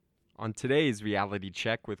On today's Reality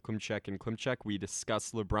Check with Klimchek and Klimchek, we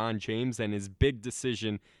discuss LeBron James and his big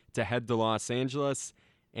decision to head to Los Angeles,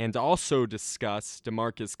 and also discuss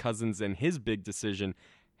DeMarcus Cousins and his big decision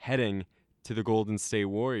heading to the Golden State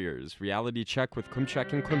Warriors. Reality Check with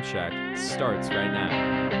Klimchek and Klimchek starts right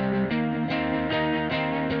now.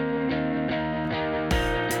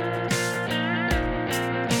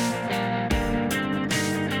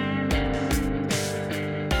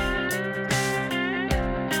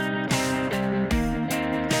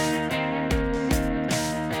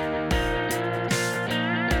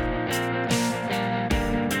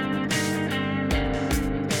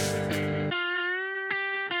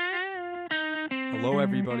 Hello,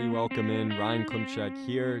 everybody. Welcome in. Ryan Klimchek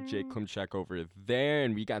here, Jake Klimchek over there,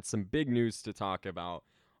 and we got some big news to talk about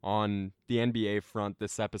on the NBA front.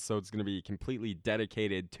 This episode's going to be completely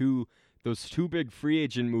dedicated to those two big free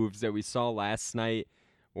agent moves that we saw last night,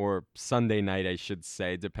 or Sunday night, I should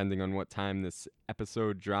say, depending on what time this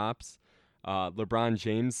episode drops. LeBron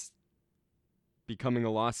James becoming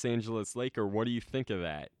a Los Angeles Laker. What do you think of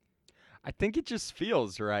that? I think it just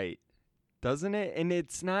feels right, doesn't it? And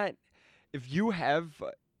it's not... If you have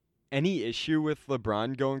any issue with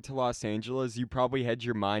LeBron going to Los Angeles, you probably had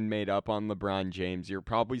your mind made up on LeBron James. You're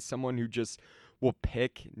probably someone who just will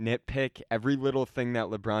nitpick every little thing that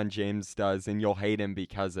LeBron James does, and you'll hate him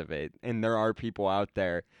because of it. And there are people out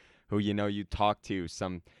there who, you talk to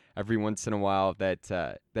every once in a while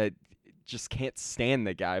that just can't stand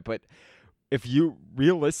the guy. But if you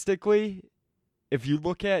look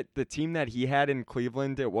at the team that he had in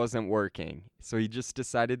Cleveland, it wasn't working. So he just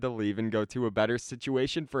decided to leave and go to a better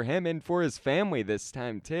situation for him and for his family this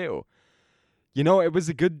time too. It was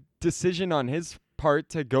a good decision on his part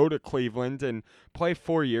to go to Cleveland and play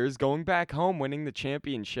 4 years, going back home, winning the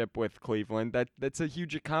championship with Cleveland. That's a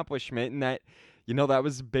huge accomplishment, and that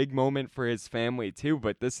was a big moment for his family too.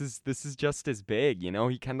 But this is just as big.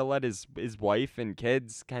 He kind of let his wife and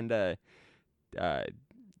kids kind of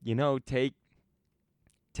take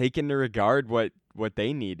into regard what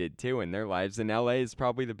they needed too in their lives, and LA is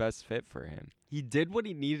probably the best fit for him. He did what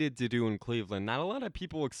he needed to do in Cleveland. Not a lot of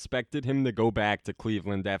people expected him to go back to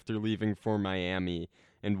Cleveland after leaving for Miami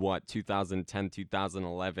in 2010,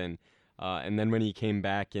 2011. And then when he came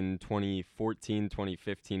back in 2014,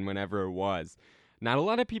 2015, whenever it was. Not a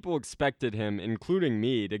lot of people expected him, including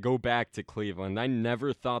me, to go back to Cleveland. I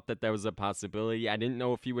never thought that was a possibility. I didn't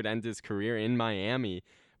know if he would end his career in Miami.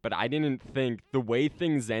 But I didn't think the way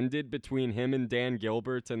things ended between him and Dan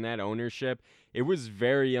Gilbert and that ownership, it was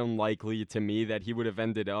very unlikely to me that he would have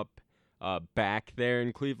ended up back there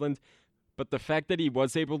in Cleveland. But the fact that he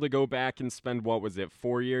was able to go back and spend, 4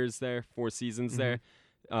 seasons there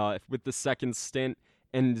with the second stint,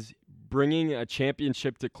 and bringing a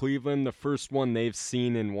championship to Cleveland, the first one they've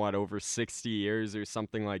seen in over 60 years or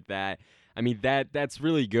something like that. I mean, that's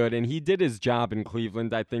really good. And he did his job in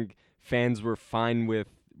Cleveland. I think fans were fine with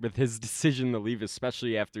his decision to leave,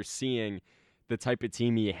 especially after seeing the type of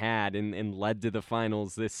team he had and led to the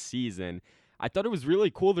finals this season. I thought it was really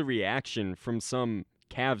cool, the reaction from some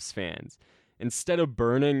Cavs fans. Instead of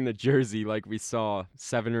burning the jersey like we saw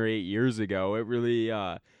 7 or 8 years ago, it really,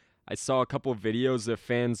 I saw a couple of videos of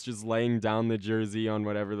fans just laying down the jersey on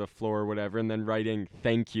whatever the floor or whatever, and then writing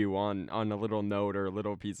thank you on a little note or a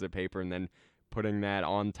little piece of paper, and then putting that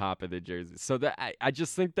on top of the jersey. So that I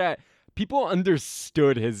just think that people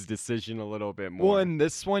understood his decision a little bit more. Well, and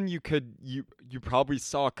this one you probably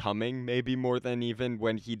saw coming, maybe more than even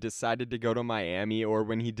when he decided to go to Miami or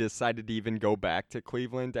when he decided to even go back to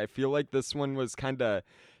Cleveland. I feel like this one was kind of,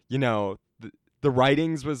 the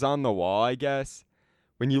writings was on the wall, I guess.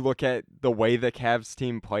 When you look at the way the Cavs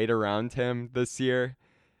team played around him this year,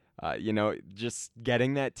 just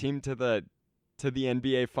getting that team to the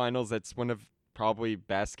NBA Finals, that's one of probably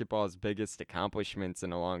basketball's biggest accomplishments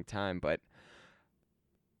in a long time. But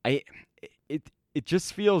it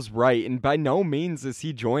just feels right, and by no means is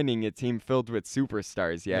he joining a team filled with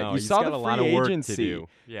superstars yet. No, you saw got the a lot free of work agency. to do.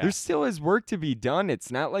 Yeah. There still is work to be done. It's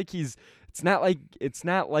not like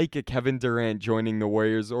a Kevin Durant joining the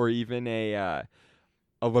Warriors, or even a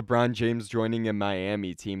LeBron James joining a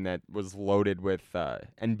Miami team that was loaded with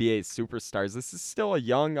NBA superstars. This is still a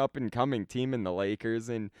young, up-and-coming team in the Lakers,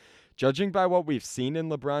 and judging by what we've seen in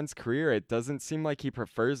LeBron's career, it doesn't seem like he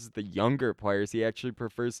prefers the younger players. He actually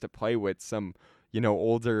prefers to play with some,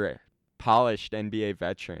 older, polished NBA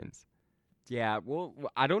veterans. Yeah, well,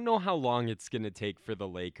 I don't know how long it's going to take for the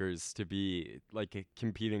Lakers to be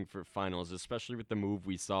competing for finals, especially with the move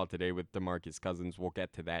we saw today with DeMarcus Cousins. We'll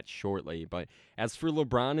get to that shortly. But as for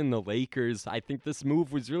LeBron and the Lakers, I think this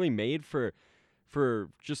move was really made for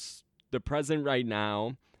just the present right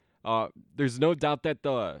now. There's no doubt that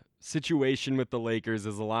the situation with the Lakers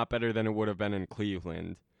is a lot better than it would have been in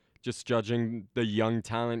Cleveland. Just judging the young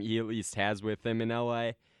talent he at least has with him in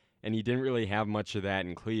LA, and he didn't really have much of that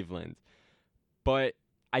in Cleveland. But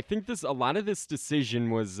I think a lot of this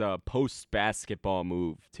decision was a post-basketball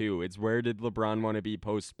move too. It's where did LeBron want to be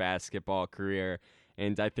post-basketball career,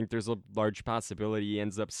 and I think there's a large possibility he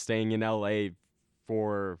ends up staying in LA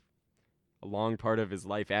for a long part of his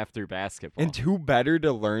life after basketball. And who better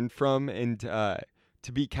to learn from and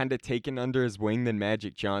to be kind of taken under his wing than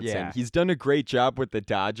Magic Johnson? Yeah. He's done a great job with the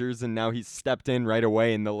Dodgers, and now he's stepped in right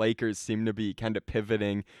away, and the Lakers seem to be kind of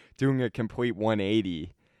pivoting, doing a complete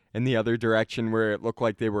 180 in the other direction where it looked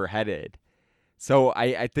like they were headed. So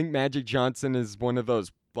I think Magic Johnson is one of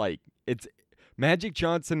those, it's Magic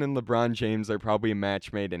Johnson and LeBron James are probably a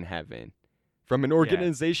match made in heaven from an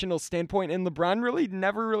organizational standpoint, and LeBron really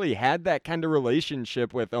never really had that kind of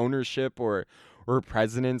relationship with ownership or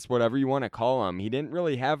presidents, whatever you want to call them. He didn't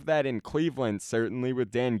really have that in Cleveland, certainly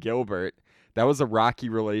with Dan Gilbert. That was a rocky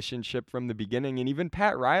relationship from the beginning, and even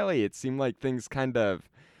Pat Riley, it seemed like things kind of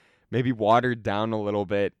maybe watered down a little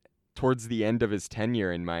bit towards the end of his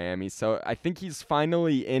tenure in Miami. So I think he's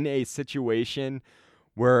finally in a situation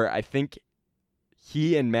where I think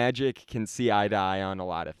he and Magic can see eye to eye on a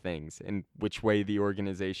lot of things and which way the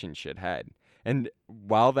organization should head. And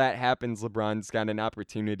while that happens, LeBron's got an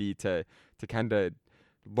opportunity to kind of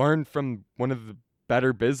learn from one of the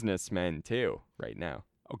better businessmen too right now.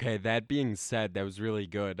 Okay, that being said, that was really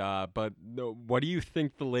good. But what do you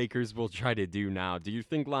think the Lakers will try to do now? Do you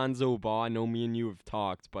think Lonzo Ball, I know me and you have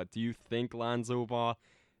talked, but do you think Lonzo Ball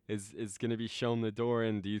is going to be shown the door,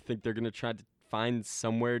 and do you think they're going to try to find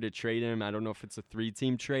somewhere to trade him? I don't know if it's a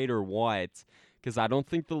 3-team trade or what, because I don't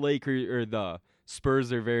think the Lakers or the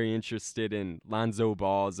Spurs are very interested in Lonzo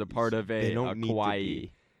Ball as a part of a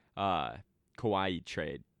Kawhi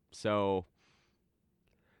trade. So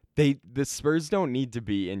the Spurs don't need to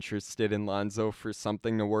be interested in Lonzo for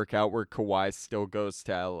something to work out where Kawhi still goes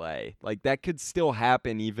to LA. Like, that could still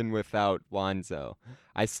happen even without Lonzo.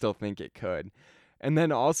 I still think it could. And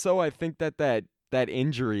then also I think that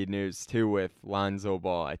injury news too with Lonzo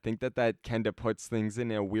Ball, I think that kind of puts things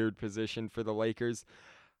in a weird position for the Lakers.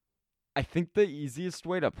 I think the easiest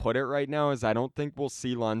way to put it right now is I don't think we'll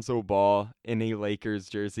see Lonzo Ball in a Lakers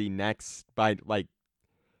jersey by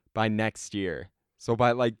next year. So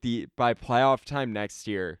by playoff time next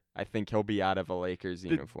year, I think he'll be out of a Lakers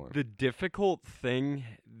uniform. The difficult thing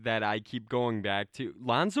that I keep going back to,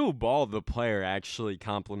 Lonzo Ball, the player, actually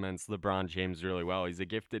complements LeBron James really well. He's a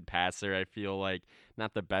gifted passer, I feel like.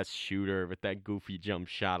 Not the best shooter with that goofy jump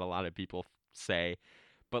shot, a lot of people say.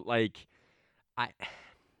 But, I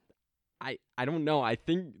don't know. I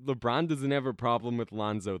think LeBron doesn't have a problem with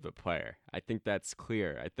Lonzo, the player. I think that's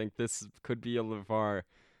clear. I think this could be a LeVar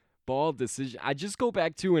Ball decision. I just go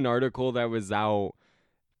back to an article that was out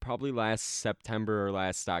probably last September or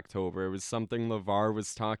last October. It was something LeVar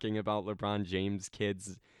was talking about LeBron James'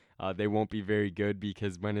 kids. They won't be very good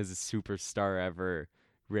because when has a superstar ever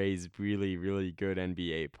raised really, really good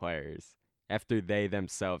NBA players after they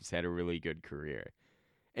themselves had a really good career?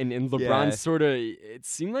 And LeBron sort of, it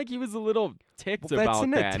seemed like he was a little ticked about that.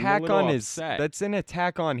 That's an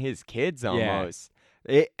attack on his kids almost.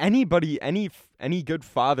 Any good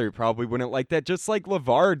father probably wouldn't like that. Just like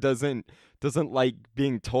LeVar doesn't like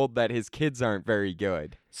being told that his kids aren't very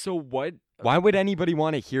good. So what? Why would anybody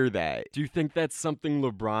want to hear that? Do you think that's something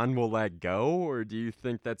LeBron will let go, or do you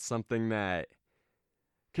think that's something that?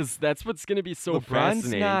 Because that's what's going to be so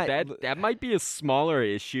fascinating. That might be a smaller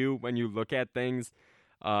issue when you look at things.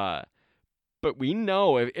 But we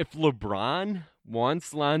know if LeBron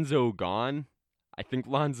wants Lonzo gone, I think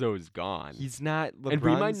Lonzo is gone. He's not. And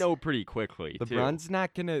we might know pretty quickly, LeBron's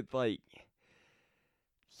not going to,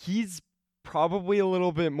 he's probably a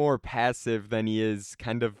little bit more passive than he is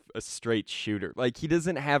kind of a straight shooter. Like, he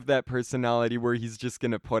doesn't have that personality where he's just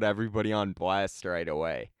going to put everybody on blast right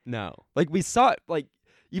away. No. Like, we saw it,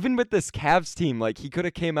 even with this Cavs team, he could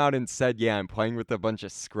have came out and said, yeah, I'm playing with a bunch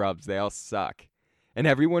of scrubs. They all suck. And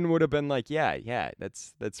everyone would have been like, yeah,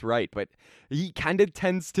 that's right. But he kind of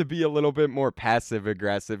tends to be a little bit more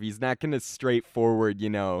passive-aggressive. He's not going to straightforward,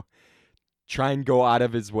 try and go out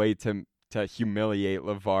of his way to humiliate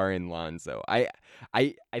LeVar and Lonzo. I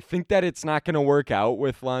think that it's not going to work out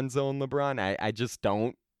with Lonzo and LeBron. I just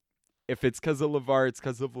don't. If it's because of LeVar, it's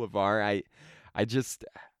because of LeVar.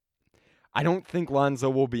 I don't think Lonzo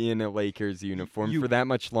will be in a Lakers uniform for that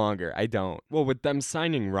much longer. I don't. Well, with them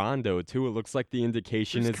signing Rondo, too, it looks like the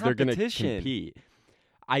indication is they're going to compete.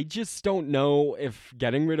 I just don't know if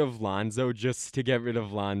getting rid of Lonzo just to get rid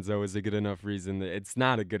of Lonzo is a good enough reason. It's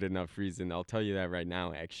not a good enough reason. I'll tell you that right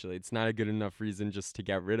now, actually. It's not a good enough reason just to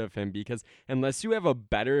get rid of him, because unless you have a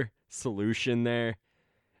better solution there,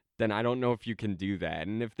 then I don't know if you can do that.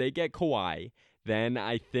 And if they get Kawhi, then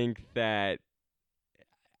I think that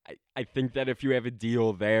if you have a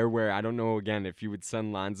deal there where, I don't know, again, if you would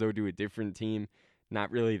send Lonzo to a different team, not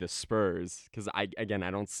really the Spurs, because I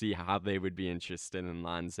don't see how they would be interested in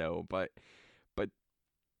Lonzo. But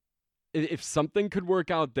if something could work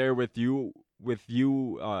out there with you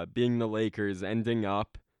being the Lakers, ending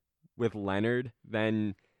up with Leonard,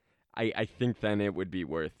 then I think then it would be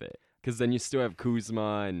worth it, because then you still have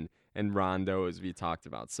Kuzma and Rondo, as we talked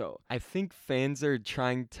about. So I think fans are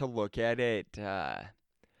trying to look at it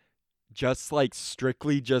just like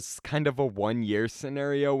strictly just kind of a 1-year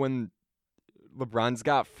scenario, when LeBron's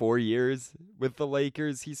got 4 years with the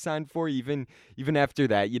Lakers he signed for. Even after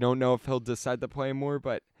that, you don't know if he'll decide to play more,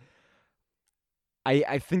 but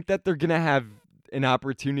I think that they're going to have an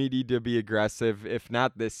opportunity to be aggressive, if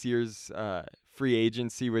not this year's free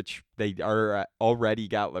agency, which they are already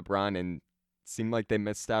got LeBron and seem like they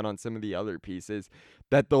missed out on some of the other pieces,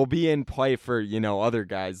 that they'll be in play for, other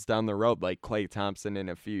guys down the road, like Klay Thompson in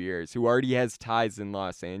a few years, who already has ties in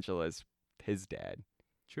Los Angeles, his dad.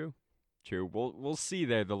 True. We'll see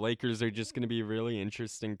there. The Lakers are just going to be a really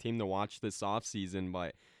interesting team to watch this offseason,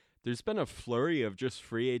 but there's been a flurry of just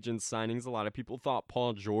free agent signings. A lot of people thought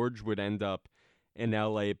Paul George would end up in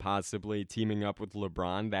LA, possibly teaming up with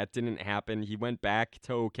LeBron. That didn't happen. He went back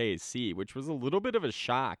to OKC, which was a little bit of a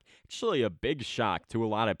shock. Actually, a big shock to a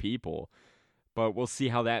lot of people. But we'll see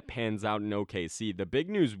how that pans out in OKC. The big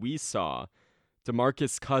news we saw,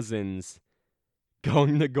 DeMarcus Cousins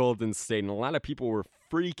going to Golden State, and a lot of people were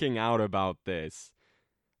freaking out about this.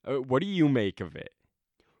 What do you make of it?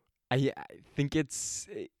 I think it's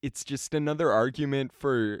just another argument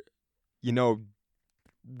for,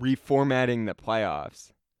 reformatting the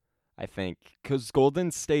playoffs, I think. Because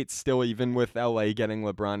Golden State still, even with LA getting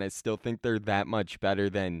LeBron, I still think they're that much better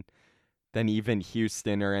than even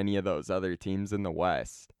Houston or any of those other teams in the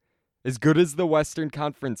West. As good as the Western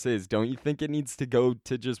Conference is, don't you think it needs to go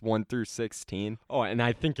to just 1 through 16? Oh, and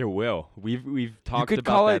I think it will. We've talked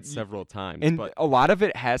about that several times. And but a lot of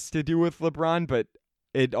it has to do with LeBron, but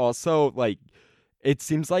it also, it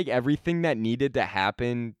seems like everything that needed to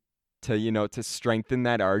happen to strengthen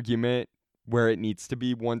that argument where it needs to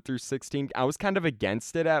be 1 through 16. I was kind of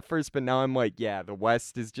against it at first, but now I'm like, yeah, the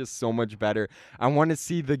West is just so much better. I want to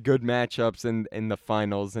see the good matchups in the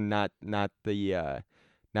finals and not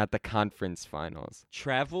the conference finals.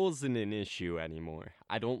 Travel isn't an issue anymore.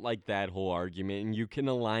 I don't like that whole argument. And you can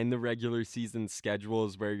align the regular season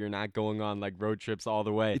schedules where you're not going on road trips all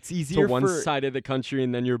the way. It's easier to one side of the country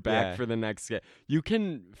and then you're back for the next. You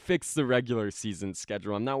can fix the regular season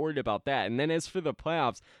schedule. I'm not worried about that. And then as for the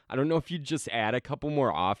playoffs, I don't know if you just add a couple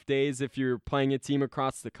more off days if you're playing a team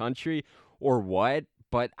across the country or what,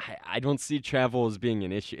 but I don't see travel as being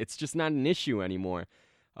an issue. It's just not an issue anymore.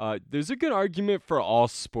 There's a good argument for all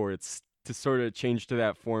sports to sort of change to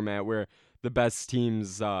that format where the best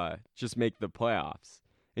teams just make the playoffs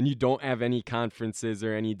and you don't have any conferences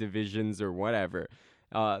or any divisions or whatever,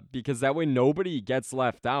 because that way nobody gets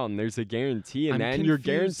left out and there's a guarantee, and then you're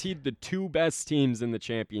guaranteed the 2 best teams in the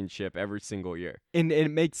championship every single year. And it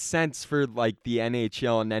makes sense for the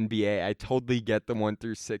NHL and NBA. I totally get the 1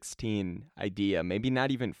 through 16 idea. Maybe not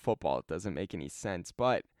even football. It doesn't make any sense,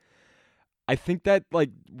 but I think that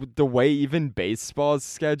the way even baseball's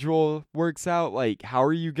schedule works out, how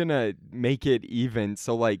are you gonna make it even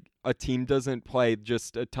so a team doesn't play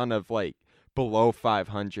just a ton of below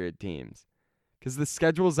 500 teams? Because the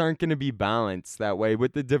schedules aren't gonna be balanced that way.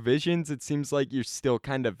 With the divisions, it seems like you still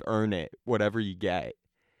kind of earn it, whatever you get.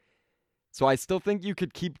 So I still think you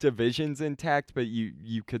could keep divisions intact, but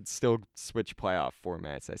you could still switch playoff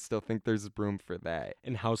formats. I still think there's room for that.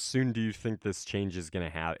 And how soon do you think this change is going to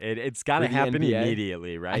happen? It's got to happen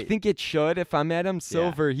immediately, right? I think it should. If I'm Adam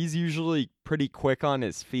Silver, he's usually pretty quick on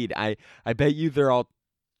his feet. I bet you they're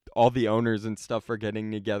all the owners and stuff are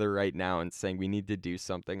getting together right now and saying we need to do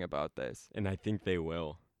something about this. And I think they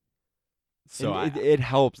will. So it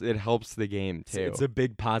helps. It helps the game too. It's a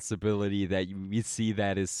big possibility that we see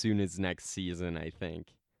that as soon as next season, I think.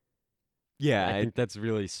 Yeah, I think that's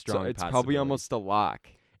really strong. So it's probably almost a lock.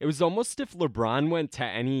 It was almost if LeBron went to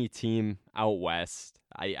any team out west.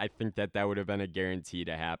 I think that would have been a guarantee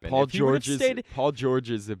to happen. Paul George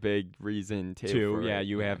is a big reason too. Yeah,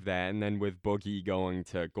 you have that, and then with Boogie going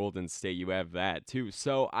to Golden State, you have that too.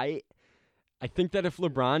 So I I think that if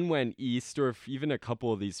LeBron went east, or if even a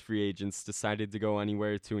couple of these free agents decided to go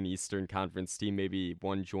anywhere to an Eastern Conference team, maybe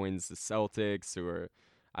one joins the Celtics or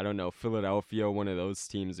I don't know, Philadelphia, one of those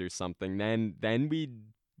teams or something, then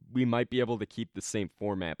we might be able to keep the same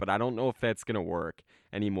format. But I don't know if that's gonna work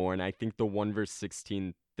anymore. And I think the 1 versus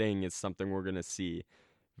 16 thing is something we're gonna see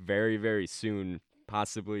very, very soon,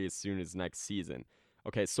 possibly as soon as next season.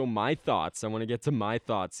 Okay, so my thoughts. I want to get to my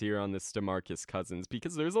thoughts here on this DeMarcus Cousins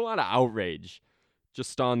because there's a lot of outrage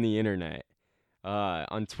just on the internet,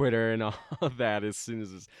 on Twitter and all of that as soon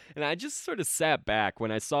as this. And I just sort of sat back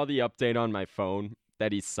when I saw the update on my phone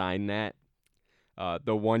that he signed that,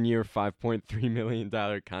 the 1 year, $5.3 million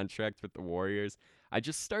contract with the Warriors. I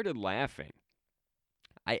just started laughing.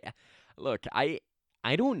 I look, I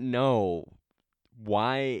don't know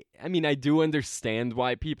why. I mean, I do understand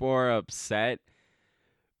why people are upset.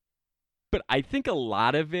 But I think a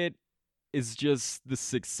lot of it is just the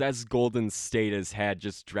success Golden State has had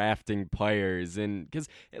just drafting players. And because,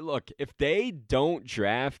 look, if they don't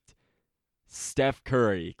draft Steph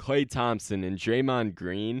Curry, Klay Thompson, and Draymond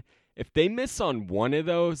Green, if they miss on one of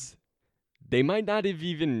those, they might not have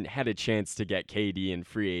even had a chance to get KD in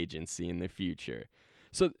free agency in the future.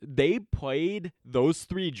 So they played those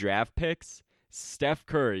 3 draft picks, Steph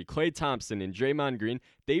Curry, Klay Thompson, and Draymond Green.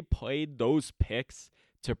 They played those picks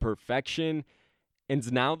to perfection,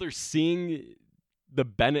 and now they're seeing the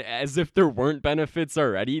as if there weren't benefits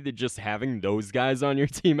already to just having those guys on your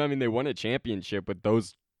team. I mean, they won a championship with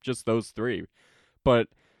those 3, but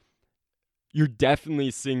you're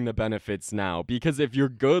definitely seeing the benefits now because if you're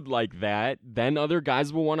good like that, then other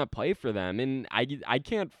guys will want to play for them, and I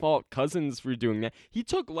can't fault Cousins for doing that. He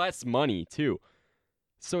took less money too.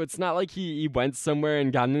 So it's not like he went somewhere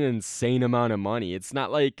and got an insane amount of money. It's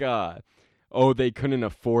not like they couldn't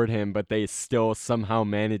afford him, but they still somehow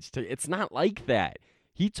managed to. It's not like that.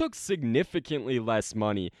 He took significantly less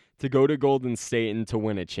money to go to Golden State and to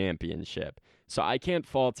win a championship. So I can't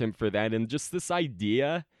fault him for that. And just this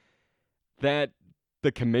idea that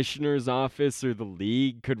the commissioner's office or the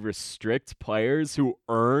league could restrict players who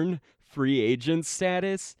earn free agent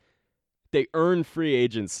status. They earn free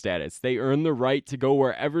agent status. They earn the right to go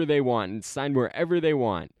wherever they want and sign wherever they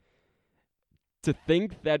want. To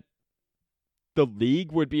think that the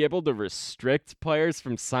league would be able to restrict players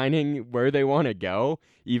from signing where they want to go,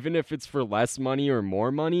 even if it's for less money or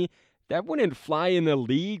more money, that wouldn't fly in a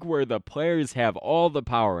league where the players have all the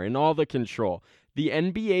power and all the control. The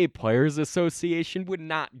NBA Players Association would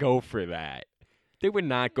not go for that. They would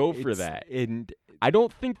not go for that. And I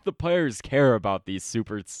don't think the players care about these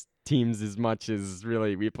super teams as much as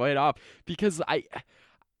really we play it off, because I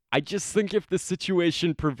just think if the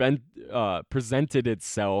situation presented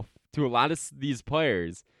itself to a lot of these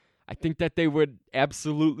players, I think that they would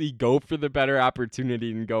absolutely go for the better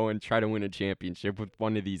opportunity and go and try to win a championship with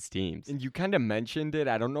one of these teams. And you kind of mentioned it.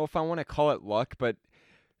 I don't know if I want to call it luck, but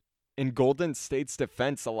in Golden State's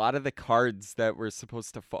defense, a lot of the cards that were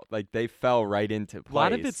supposed to fall, like they fell right into place. A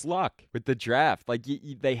lot of it's luck with the draft. Like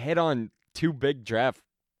they hit on 2 big draft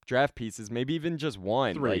pieces, maybe even just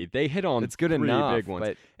 1. 3. Like, they hit on it's good 3 enough, big ones.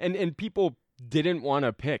 but and people didn't want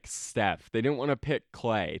to pick Steph. They didn't want to pick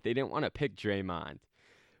Klay. They didn't want to pick Draymond.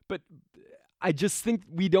 But I just think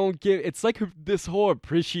we don't give. It's like this whole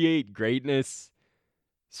appreciate greatness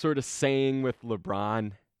sort of saying with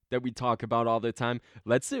LeBron that we talk about all the time.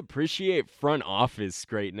 Let's appreciate front office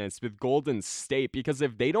greatness with Golden State, because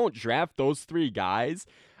if they don't draft those 3 guys,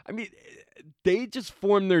 I mean, they just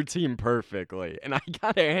form their team perfectly. And I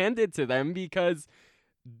gotta hand it to them, because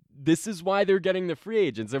this is why they're getting the free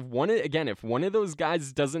agents. If one of those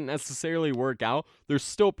guys doesn't necessarily work out, they're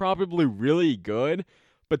still probably really good.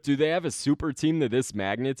 But do they have a super team to this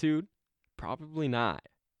magnitude? Probably not.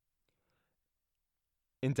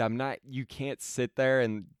 And you can't sit there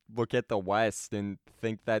and look at the West and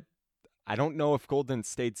think that, I don't know if Golden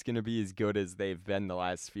State's going to be as good as they've been the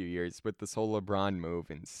last few years with this whole LeBron move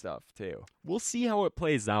and stuff too. We'll see how it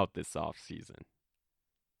plays out this offseason.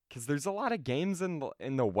 Because there's a lot of games in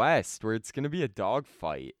the West where it's going to be a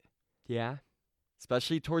dogfight. Yeah.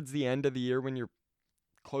 Especially towards the end of the year when you're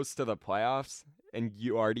close to the playoffs and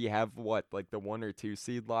you already have, like the 1 or 2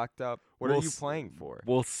 seed locked up. What are you playing for?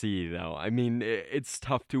 We'll see, though. I mean, it's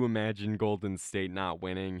tough to imagine Golden State not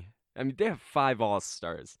winning. I mean, they have 5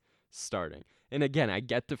 All-Stars starting. And again, I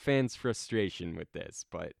get the fans' frustration with this,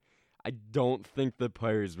 but I don't think the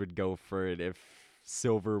players would go for it if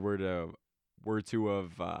Silver were to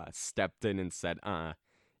have stepped in and said,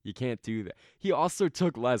 you can't do that. He also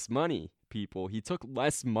took less money, people. He took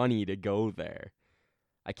less money to go there.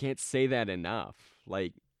 I can't say that enough.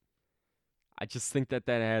 Like, I just think that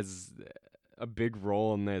has a big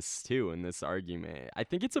role in this too, in this argument. I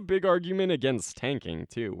think it's a big argument against tanking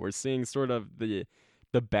too. We're seeing sort of the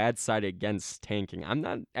bad side against tanking. I'm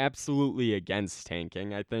not absolutely against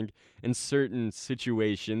tanking. I think in certain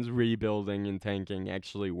situations rebuilding and tanking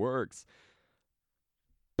actually works.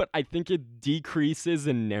 But I think it decreases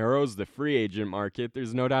and narrows the free agent market.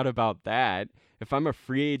 There's no doubt about that. If I'm a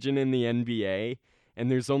free agent in the NBA and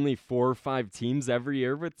there's only 4 or 5 teams every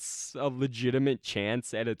year with a legitimate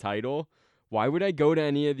chance at a title, why would I go to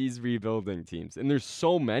any of these rebuilding teams? And there's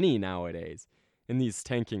so many nowadays in these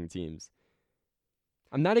tanking teams.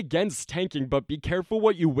 I'm not against tanking, but be careful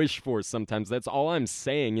what you wish for sometimes. That's all I'm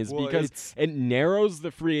saying is because it narrows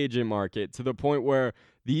the free agent market to the point where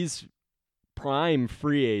these prime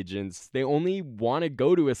free agents, they only want to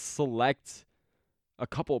go to a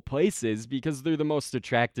couple places because they're the most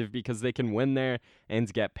attractive, because they can win there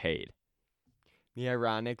and get paid. The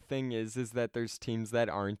ironic thing is that there's teams that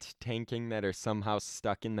aren't tanking that are somehow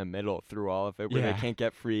stuck in the middle through all of it, where they can't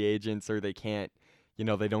get free agents, or they can't,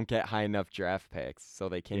 they don't get high enough draft picks, so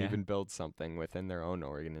they can't even build something within their own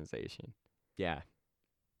organization. Yeah.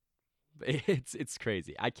 It's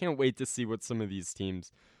crazy. I can't wait to see what some of these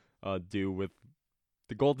teams do with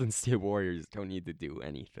the Golden State Warriors. Don't need to do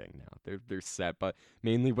anything now. They're set, but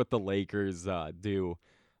mainly what the Lakers do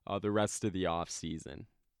the rest of the offseason,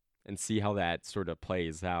 and see how that sort of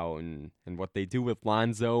plays out, and what they do with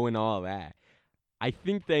Lonzo and all that. I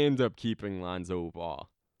think they end up keeping Lonzo Ball.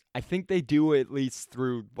 I think they do, at least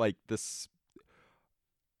through like this.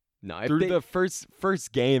 No, through the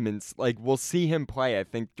first game, and like we'll see him play. I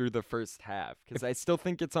think through the first half, because I still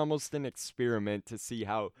think it's almost an experiment to see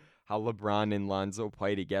how LeBron and Lonzo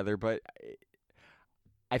play together. But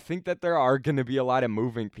I think that there are going to be a lot of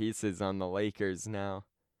moving pieces on the Lakers now.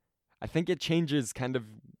 I think it changes kind of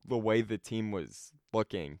the way the team was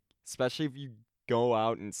looking, especially if you go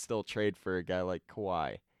out and still trade for a guy like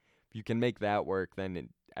Kawhi. If you can make that work, then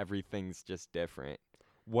everything's just different.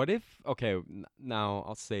 What if, okay, now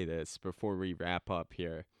I'll say this before we wrap up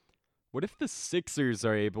here. What if the Sixers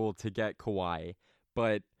are able to get Kawhi,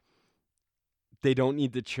 but they don't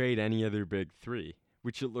need to trade any other big three,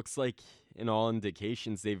 which it looks like in all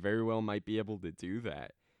indications they very well might be able to do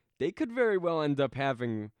that. They could very well end up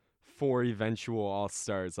having 4 eventual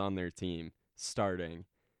All-Stars on their team starting.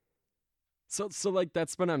 So like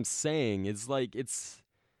that's what I'm saying. It's like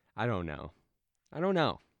I don't know.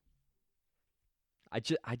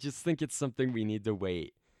 I just think it's something we need to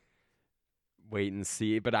wait and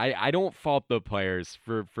see. But I don't fault the players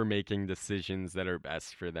for making decisions that are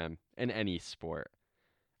best for them in any sport.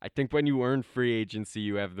 I think when you earn free agency,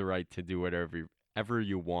 you have the right to do whatever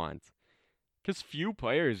you want. Because few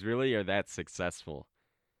players really are that successful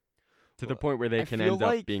to the point where they can end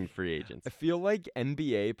up being free agents. I feel like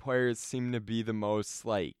NBA players seem to be the most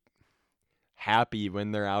like happy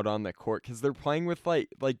when they're out on the court, because they're playing with like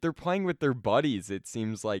they're playing with their buddies. It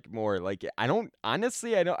seems like more like I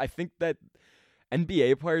think that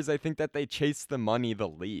NBA players, I think that they chase the money the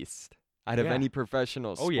least out of any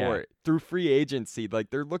professional sport through free agency.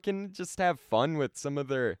 Like they're looking to just have fun with some of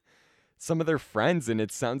their friends, and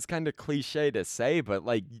it sounds kind of cliche to say, but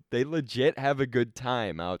like they legit have a good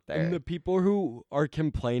time out there. And the people who are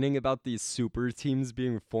complaining about these super teams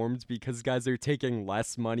being formed because guys are taking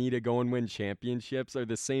less money to go and win championships are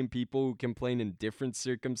the same people who complain in different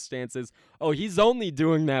circumstances. Oh, he's only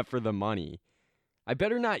doing that for the money. I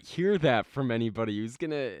better not hear that from anybody who's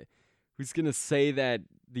gonna say that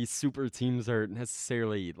these super teams are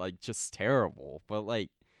necessarily like just terrible, but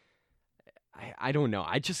like I don't know.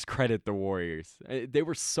 I just credit the Warriors. They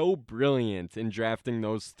were so brilliant in drafting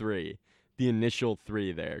those 3, the initial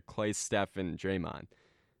 3 there, Klay, Steph, and Draymond.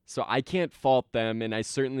 So I can't fault them, and I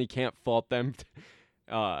certainly can't fault them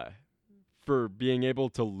for being able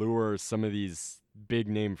to lure some of these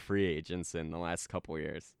big-name free agents in the last couple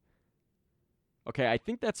years. Okay, I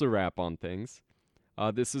think that's a wrap on things.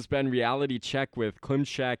 This has been Reality Check with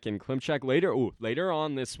Klimchek and Klimchek. Later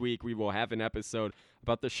on this week, we will have an episode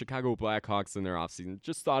about the Chicago Blackhawks in their offseason.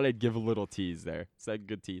 Just thought I'd give a little tease there. Is that a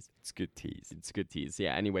good tease? It's good tease. It's good tease.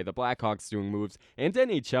 Yeah, anyway, the Blackhawks doing moves and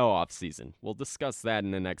NHL offseason. We'll discuss that in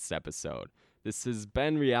the next episode. This has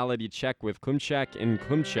been Reality Check with Klimchek and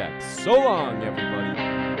Klimchek. So long, everybody.